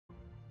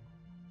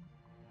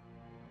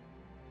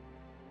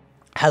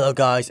Hello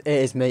guys, it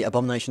is me,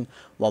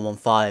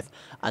 Abomination115,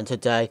 and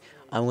today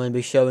I'm going to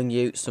be showing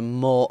you some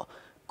more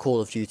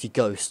Call of Duty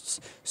Ghosts.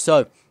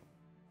 So,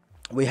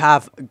 we've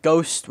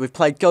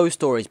played Ghost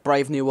Stories,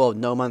 Brave New World,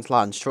 No Man's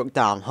Land, Struck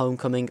Down,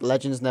 Homecoming,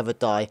 Legends Never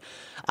Die,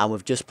 and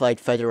we've just played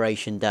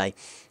Federation Day,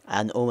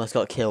 and almost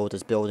got killed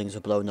as buildings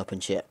were blown up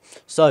and shit.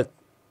 So,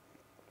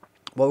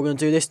 what we're going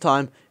to do this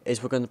time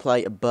is we're going to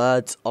play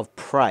Birds of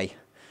Prey.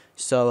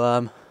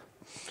 So,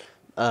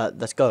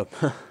 let's go.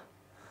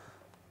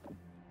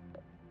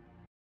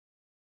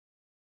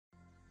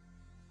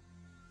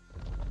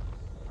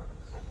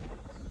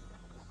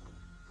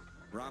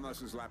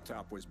 Ramos's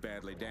laptop was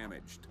badly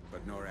damaged,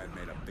 but NORAD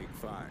made a big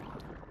find.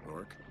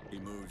 Rourke? He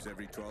moves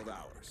every 12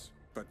 hours.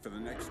 But for the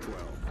next 12,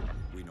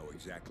 we know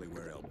exactly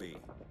where he'll be.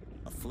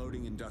 A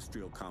floating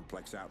industrial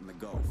complex out in the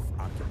Gulf,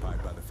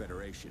 occupied by the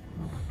Federation.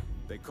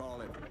 They call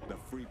it the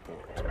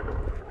Freeport.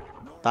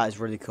 That is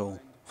really cool.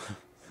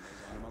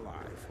 I'm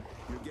alive.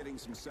 You're getting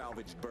some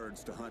salvaged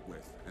birds to hunt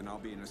with, and I'll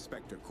be an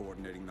inspector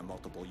coordinating the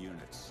multiple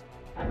units.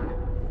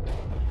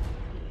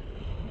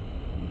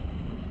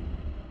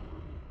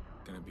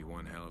 Gonna be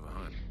one hell of a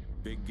hunt.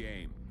 Big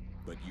game,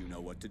 but you know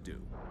what to do.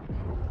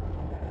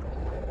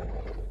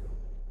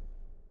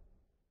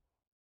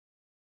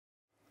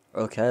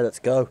 Okay, let's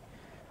go.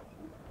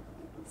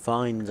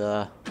 Find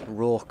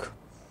Rourke.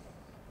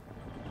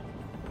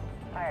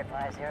 Pirate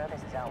 5-0,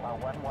 this is Outlaw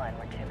 1-1.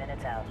 We're 2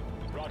 minutes out.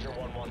 Roger,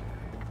 1-1.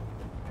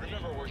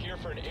 Remember, we're here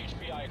for an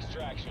HPI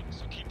extraction,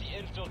 so keep the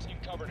infill team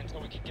covered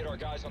until we can get our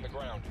guys on the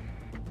ground.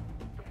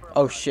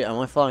 Oh shit, am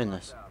I flying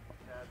this?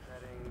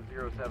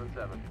 Heading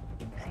 077.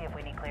 See if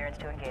we need clearance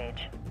to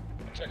engage.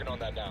 I'm checking on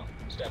that now.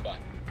 Stand by.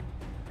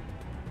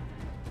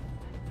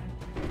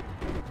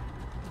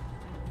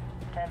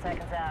 10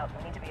 seconds out.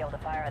 We need to be able to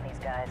fire on these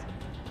guys.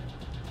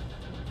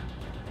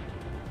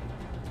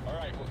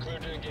 Alright, we're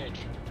cleared to engage.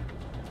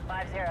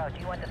 5-0, do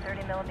you want the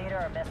 30mm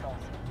or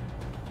missiles?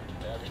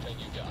 Everything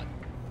you got.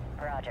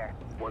 Roger.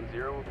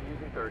 1-0 will be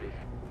using 30s.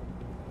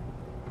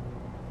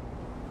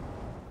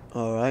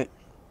 Alright.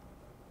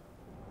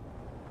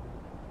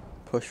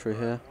 Push through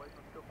here.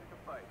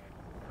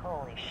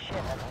 Holy shit,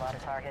 that's a lot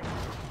of targets.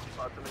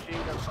 Lots of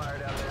machine guns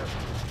fired out there.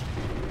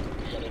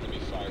 We got enemy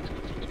fire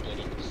coming from the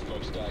building with the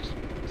smokestacks.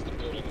 It's the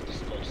building with the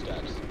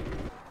smokestacks.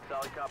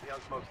 Solid copy on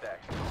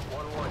smokestacks.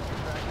 1-1, you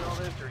tracking all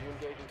this, or are you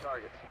engaging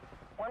targets?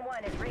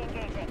 1-1 is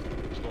re-engaging.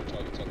 There's more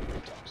targets on the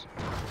rooftops.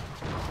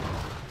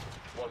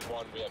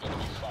 1-1, we have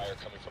enemy fire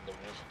coming from the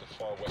roof of the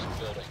far west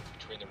building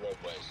between the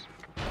roadways.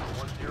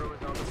 1-0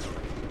 is on the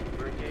building.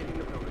 We're engaging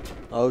the building.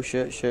 Oh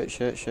shit,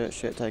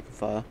 taking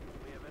fire.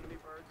 We have enemy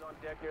birds on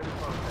deck near the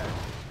smokestacks.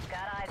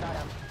 Got eyes on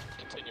them.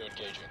 Continue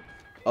engaging.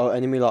 Oh,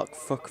 enemy lock.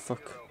 Fuck. Flying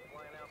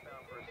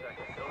outbound for a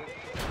second.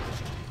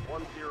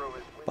 Building.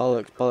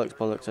 1-0 is...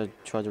 Bollocks. I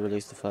tried to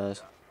release the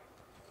flares.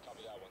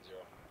 Copy that, 1-0.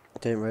 I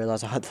didn't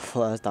realise I had the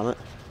flares, damn it.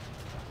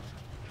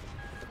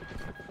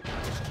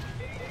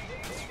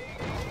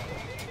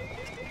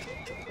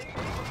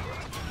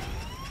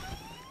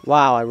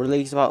 Wow, I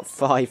released about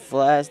 5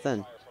 flares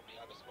then. Fire from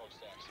behind the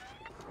smokestacks.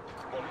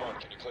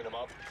 1-1, can you clean them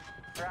up?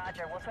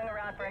 Roger, we'll swing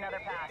around for another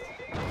pass.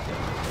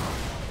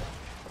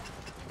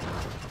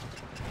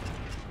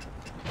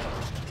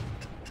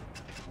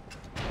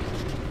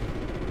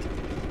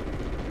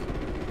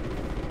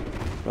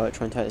 Right,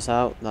 try and take this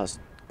out. That's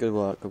good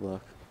work.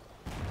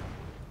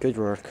 Good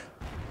work.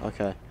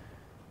 Okay.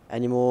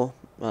 Any more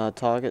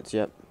targets?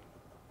 Yep.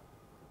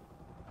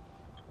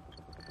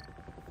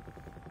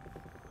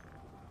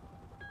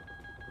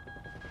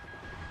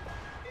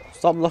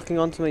 Stop locking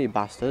onto me, you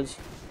bastards.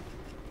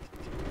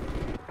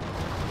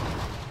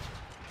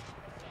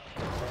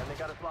 And they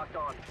got us locked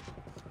on.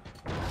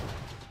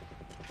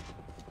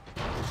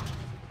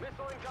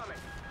 Missile incoming.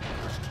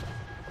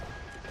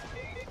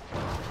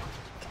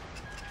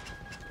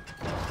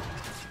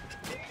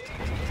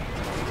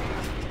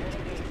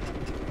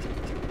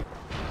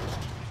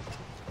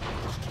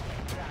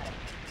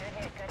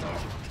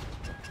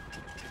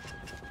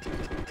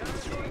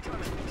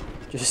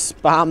 Just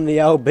spam the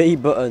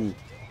LB button.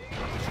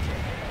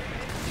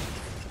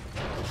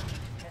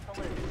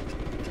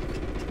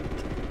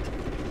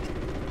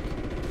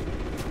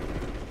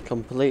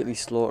 Completely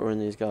slaughtering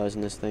these guys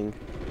in this thing.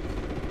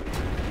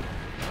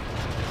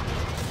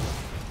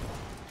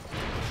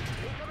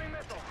 Incoming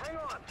missile, hang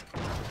on.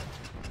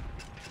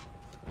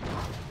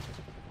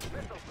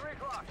 Missile, 3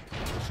 o'clock.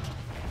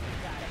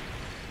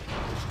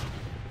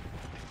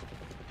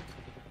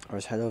 Or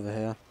let's head over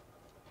here.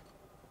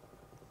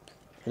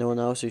 Anyone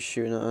else who's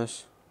shooting at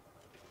us?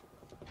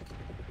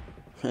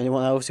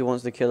 Anyone else who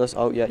wants to kill us?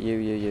 Oh yeah, you.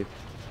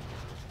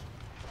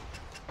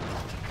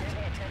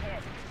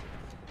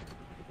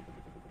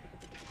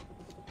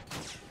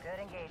 Good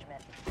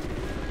engagement.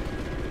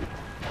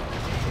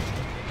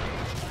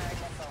 Firing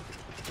missile.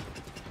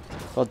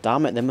 God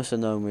damn it, they must have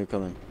known we were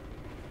coming.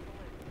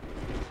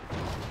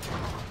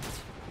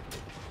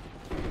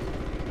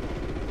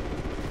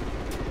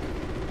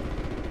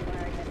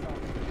 Firing missile.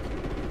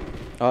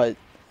 Alright.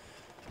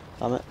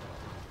 Damn it.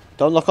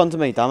 Don't lock onto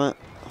me, damn it.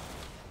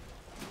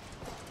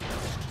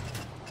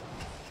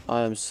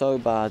 I am so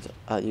bad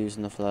at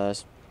using the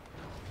flares.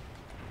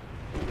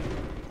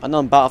 I know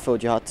on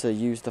Battlefield you had to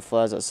use the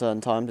flares at a certain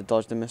time to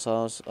dodge the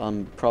missiles.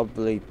 I'm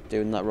probably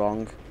doing that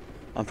wrong.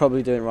 I'm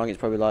probably doing it wrong, it's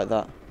probably like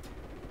that.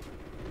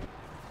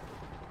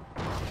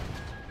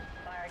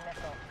 Firing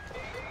missile.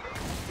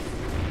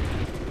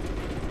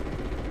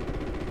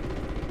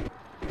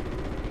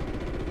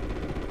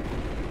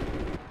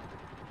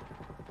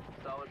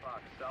 Solid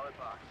box, solid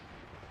box.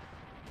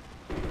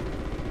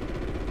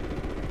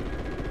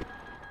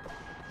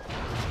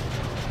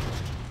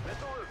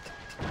 Missile loose.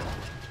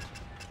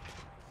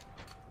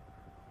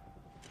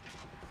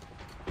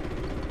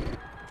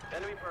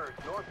 Enemy birds,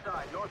 north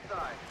side, north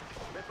side.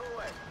 Missile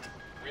away.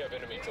 We have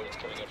enemy birds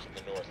coming in from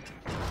the north.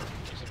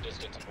 Keep some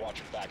distance and watch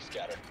your back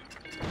scatter.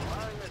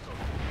 Firing missile.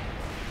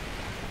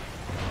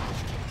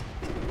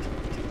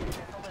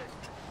 Missile loose.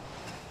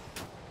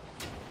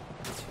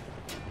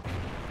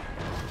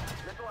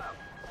 Missile out.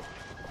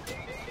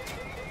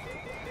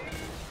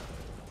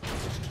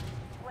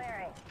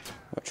 Flaring.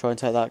 Right, try and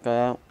take that guy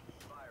out.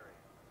 Firing.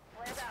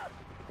 Flares out.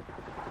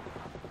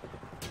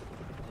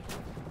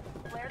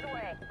 Flares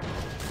away.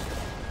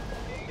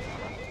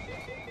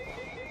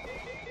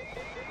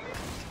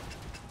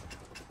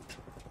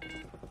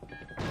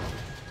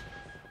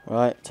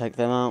 Right, take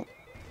them out.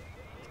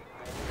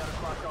 We got a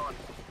clock on.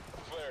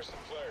 Flares,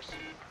 flares.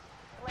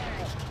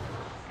 Flaring.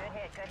 Good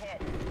hit, good hit.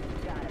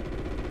 Got it.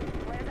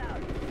 Flares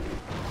out.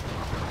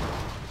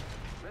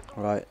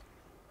 Right.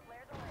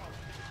 Flares away.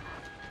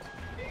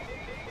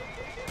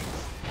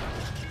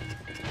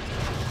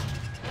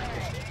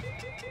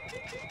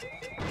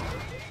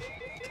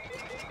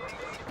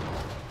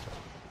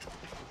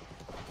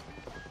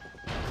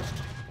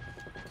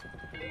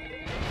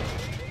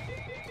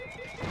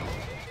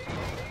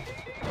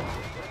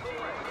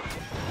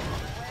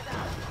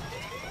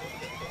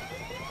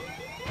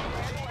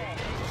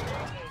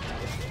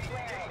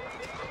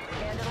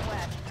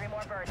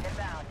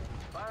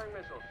 Firing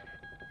missiles.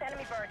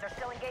 Enemy birds are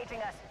still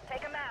engaging us.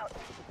 Take them out.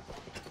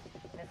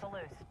 Missile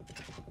loose.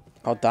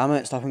 Oh damn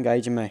it, stop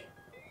engaging me.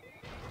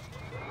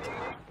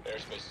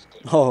 Airspace is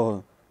clear.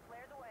 Oh.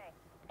 Flares away.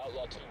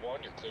 Outlaw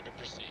 2-1, you're cleared to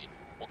proceed.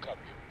 We'll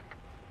cover you.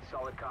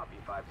 Solid copy,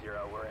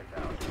 5-0, we're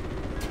inbound.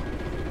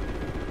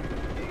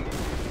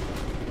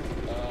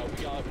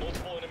 We got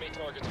multiple enemy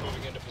targets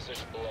moving into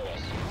position below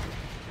us.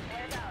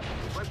 Flares out.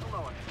 Right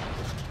below us.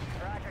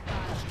 Roger,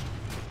 got 'em.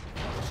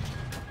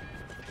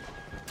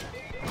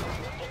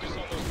 Focus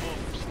on those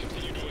movers.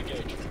 Continue to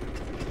engage.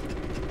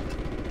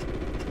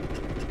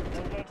 We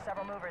engaged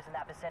several movers in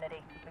that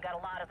vicinity. We got a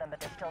lot of them, but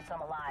there's still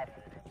some alive.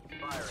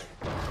 Firing.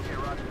 Okay,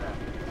 roger that.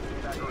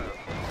 Back around.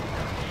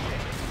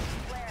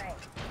 Flaring.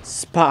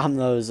 Spam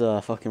those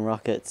fucking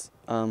rockets.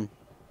 You'll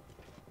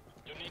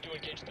need to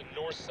engage the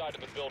north side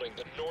of the building.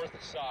 The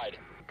north side.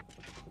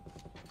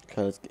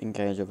 Okay, let's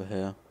engage over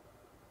here.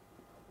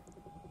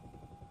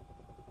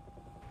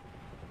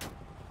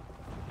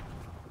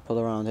 Pull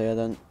around here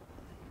then.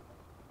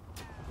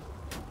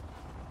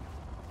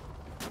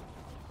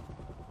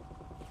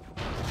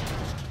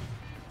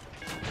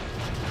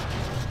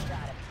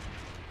 Got it.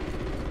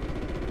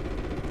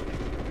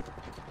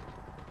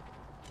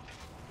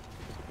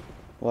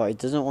 Well, it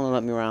doesn't want to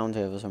let me around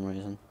here for some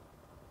reason.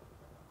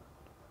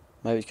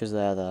 Maybe it's because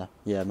they're there.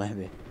 Yeah,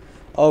 maybe.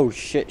 Oh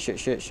shit, shit,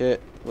 shit,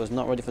 shit. Was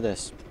not ready for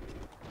this.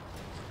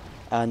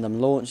 And I'm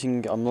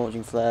launching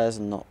flares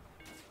and not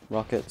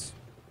rockets.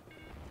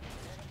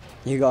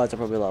 You guys are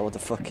probably like, what the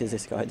fuck is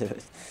this guy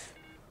doing?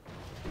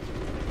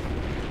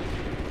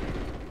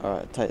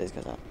 Alright, take these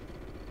guys out.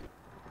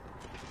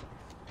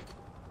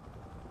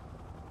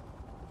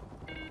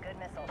 Good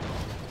missile.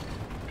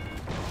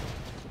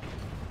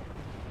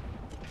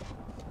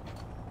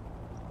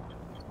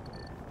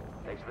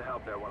 Thanks for the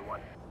help there, 1-1.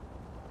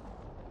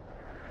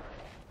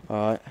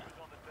 Alright.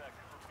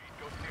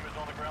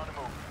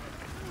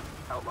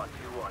 Outlaw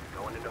 2-1,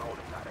 going into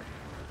holding pattern.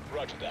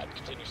 Roger that.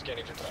 Continue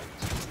scanning for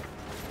targets.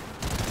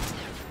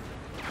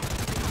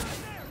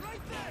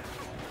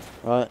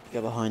 Right,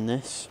 get behind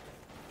this.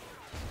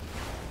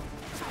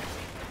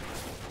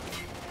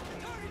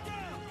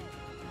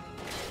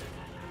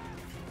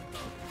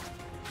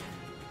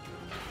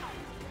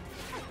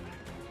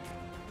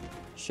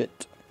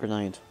 Shit,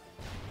 grenade.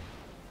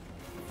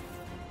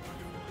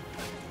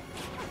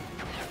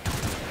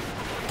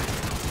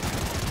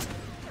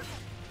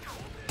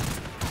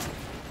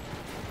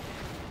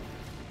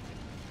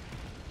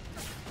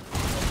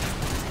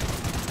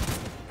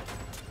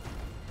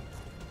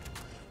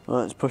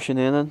 Right, it's pushing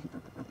in then.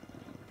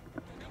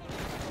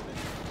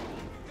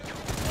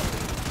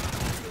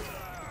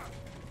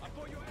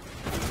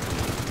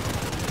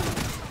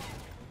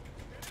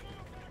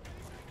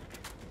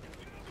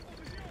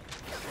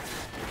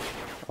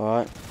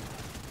 Alright.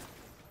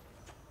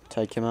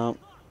 Take him out.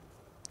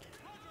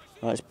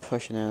 Right, it's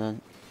pushing in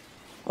then.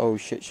 Oh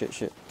shit, shit,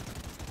 shit.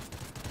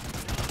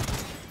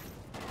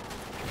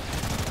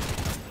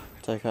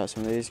 Take out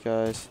some of these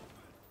guys.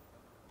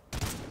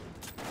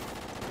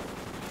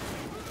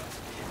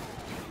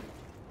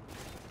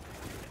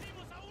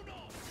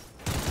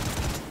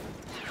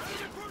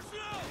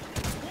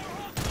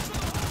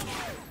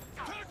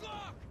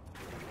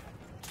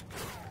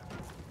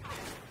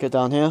 Get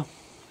down here.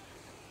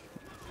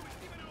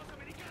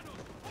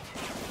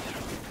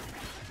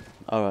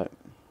 Alright.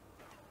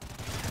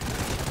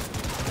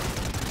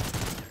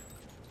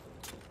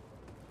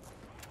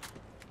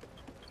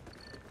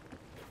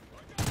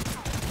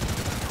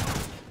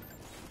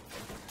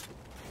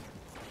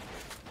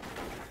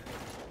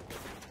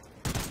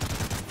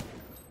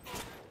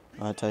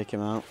 I take him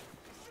out.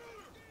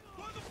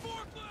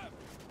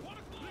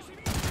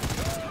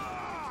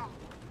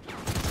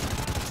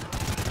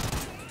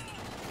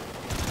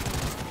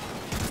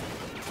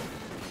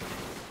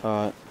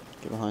 Alright,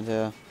 get behind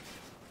here.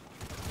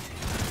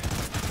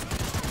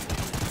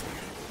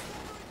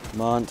 Come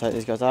on, take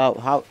these guys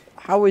out.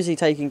 How is he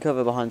taking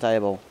cover behind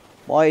table?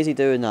 Why is he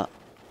doing that?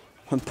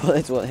 When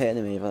bullets weren't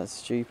hitting me, that's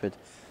stupid.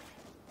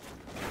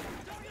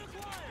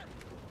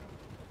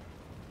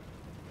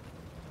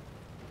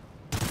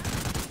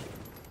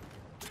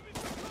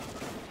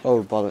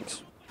 Oh, bollocks.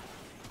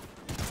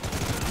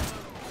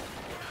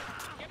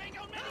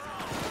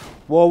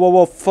 Whoa, whoa,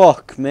 whoa,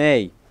 fuck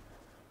me.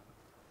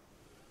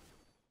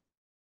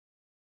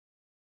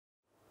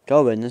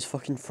 Go in, there's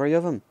fucking 3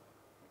 of them.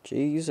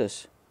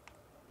 Jesus.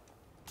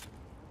 Do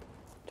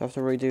I have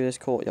to redo this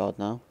courtyard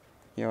now?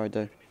 Yeah, I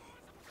do.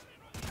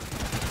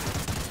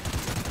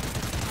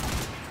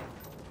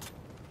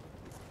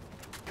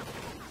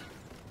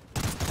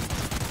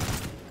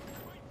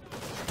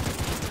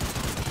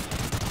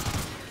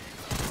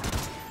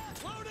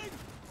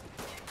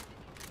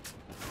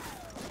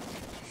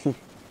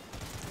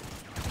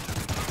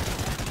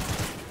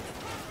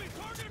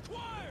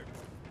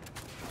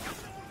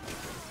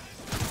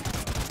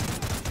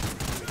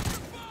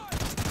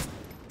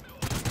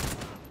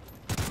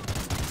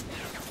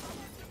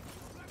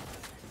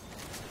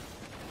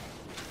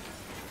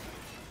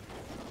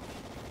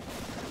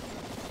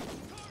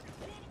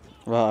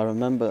 Right, I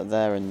remember that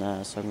they're in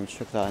there, so I'm going to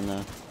chuck that in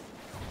there.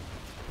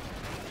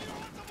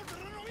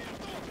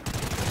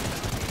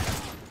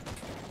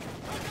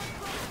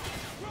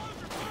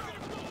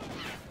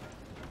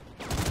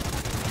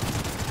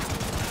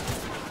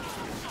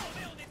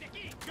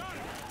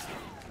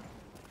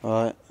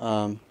 Alright,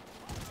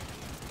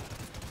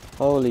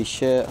 holy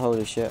shit,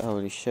 holy shit,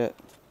 holy shit.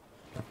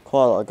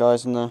 Quite a lot of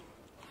guys in there.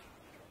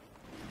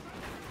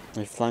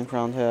 Can we flank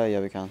around here? Yeah,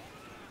 we can.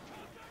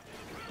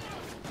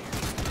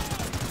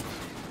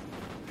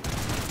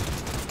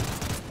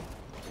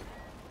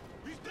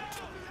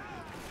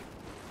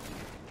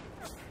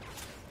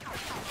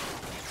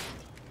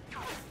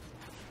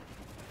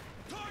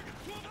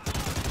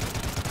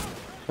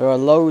 There are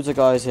loads of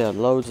guys here,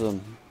 loads of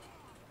them.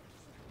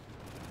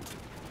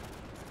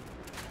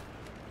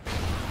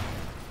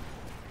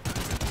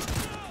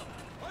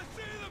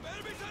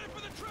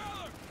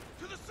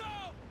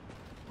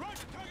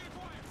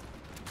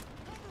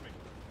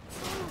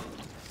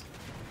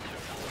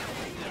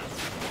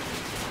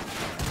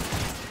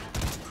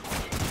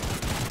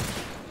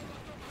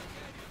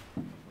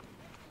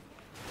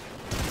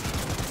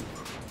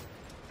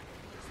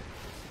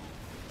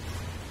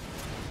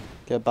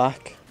 Get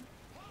back.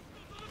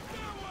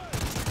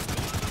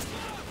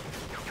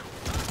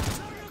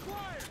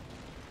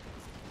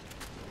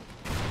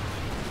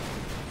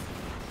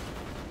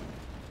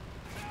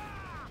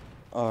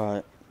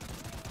 Alright.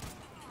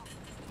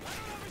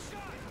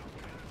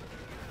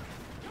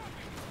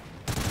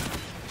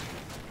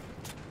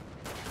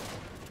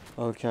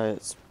 Okay,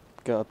 let's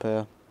get up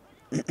here.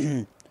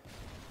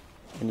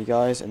 Any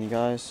guys? Any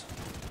guys?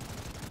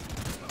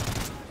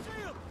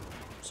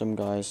 Some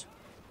guys.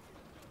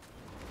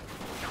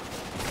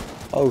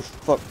 Oh,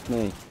 fuck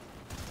me.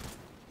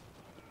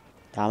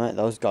 Damn it,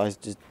 those guys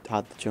just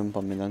had to jump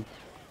on me then.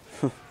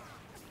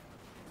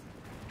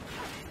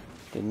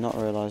 Did not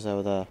realise they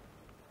were there.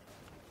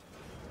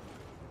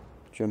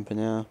 Jump in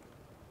here.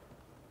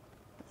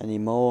 Any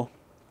more?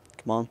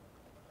 Come on.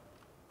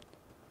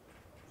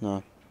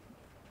 No.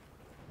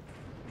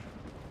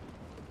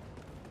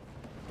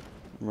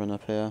 Run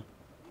up here.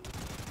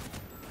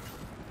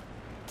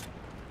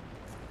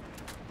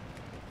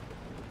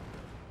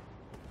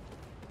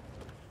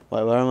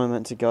 Wait, where am I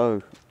meant to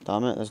go?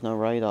 Damn it, there's no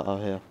radar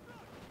out here.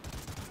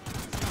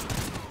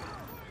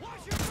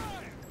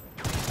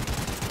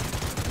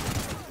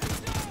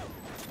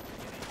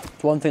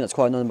 One thing that's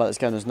quite annoying about this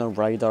game, there's no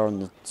radar on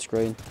the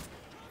screen.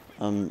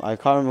 I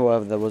can't remember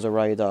whether there was a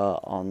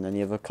radar on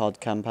any other COD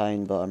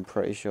campaign, but I'm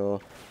pretty sure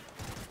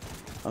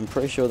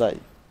that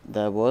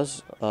there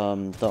was.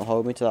 Don't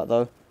hold me to that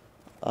though.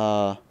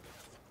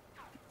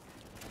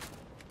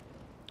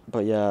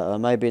 But yeah,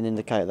 maybe an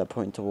indicator that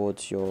pointing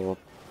towards your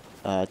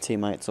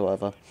teammates or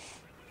whatever.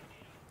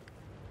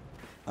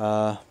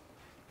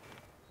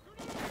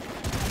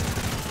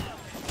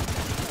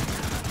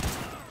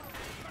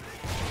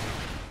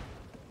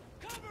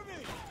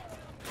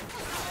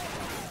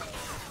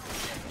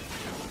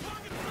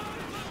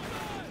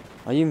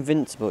 Are you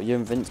invincible? You're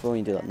invincible when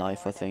you do that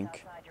knife, I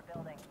think.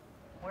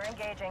 We're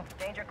engaging.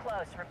 Danger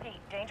close. Repeat,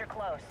 danger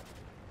close.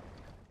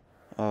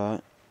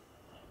 Alright.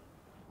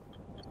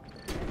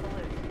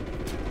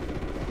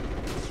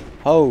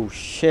 Oh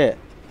shit.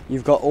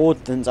 You've got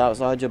ordnance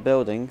outside your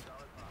building.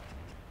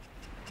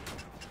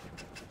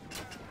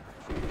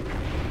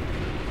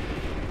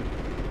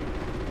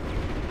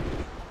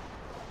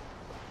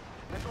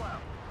 Missile out.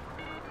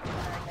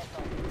 Firing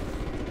missile.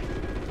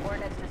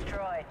 Coordinates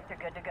destroyed. You're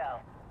good to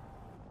go.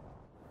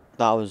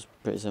 That was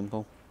pretty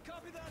simple. You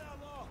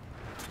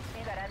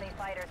got enemy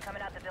fighters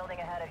coming out the building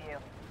ahead of you.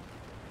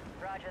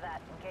 Roger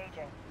that.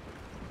 Engaging.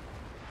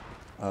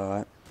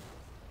 Alright.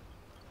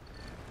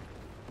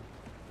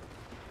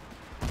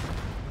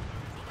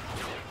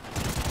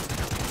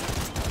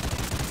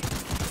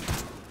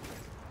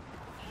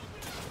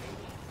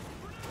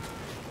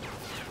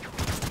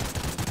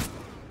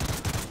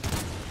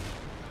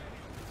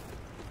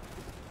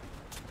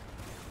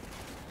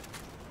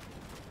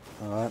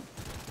 Alright.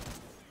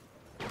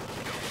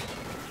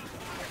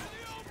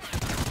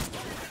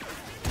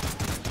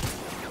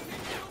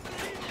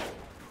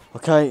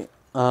 Okay,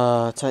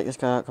 take this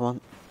guy out, come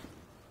on.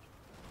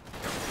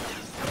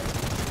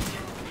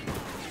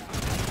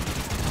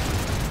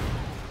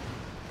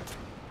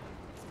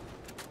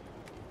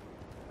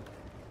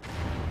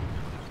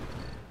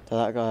 Take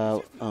that guy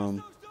out,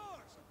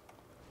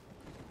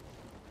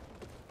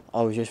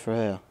 oh, he's just for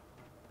here.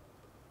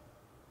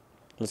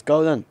 Let's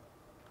go then.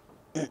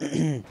 On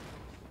the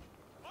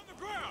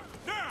ground,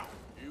 now!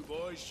 You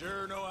boys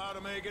sure know how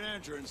to make an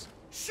entrance.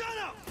 Shut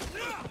up!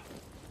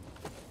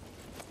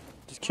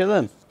 Just kill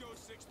him. Go 6-3.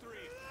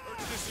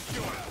 Urge is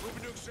secure.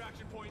 Moving to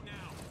extraction point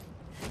now.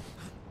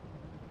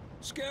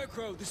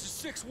 Scarecrow, this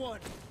is 6-1.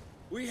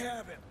 We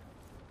have him.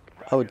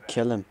 I would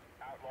kill him.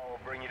 Outlaw will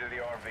bring you to the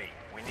RV.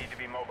 We need to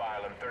be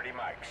mobile in 30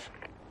 mics.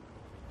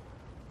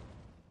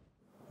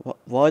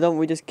 Why don't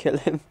we just kill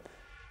him?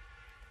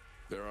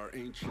 There are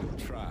ancient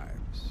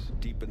tribes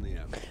deep in the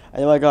Amazon.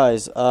 Anyway,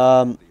 guys,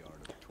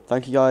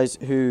 thank you guys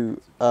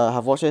who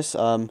have watched this.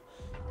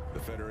 The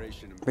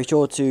Federation. Be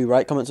sure to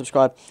rate, comment,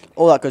 subscribe,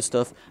 all that good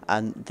stuff,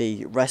 and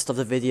the rest of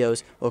the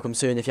videos will come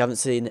soon. If you haven't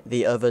seen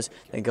the others,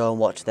 then go and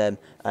watch them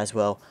as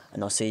well,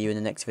 and I'll see you in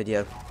the next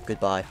video.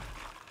 Goodbye.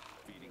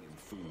 Feeding him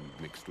food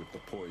mixed with the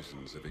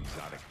poisons of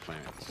exotic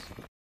plants.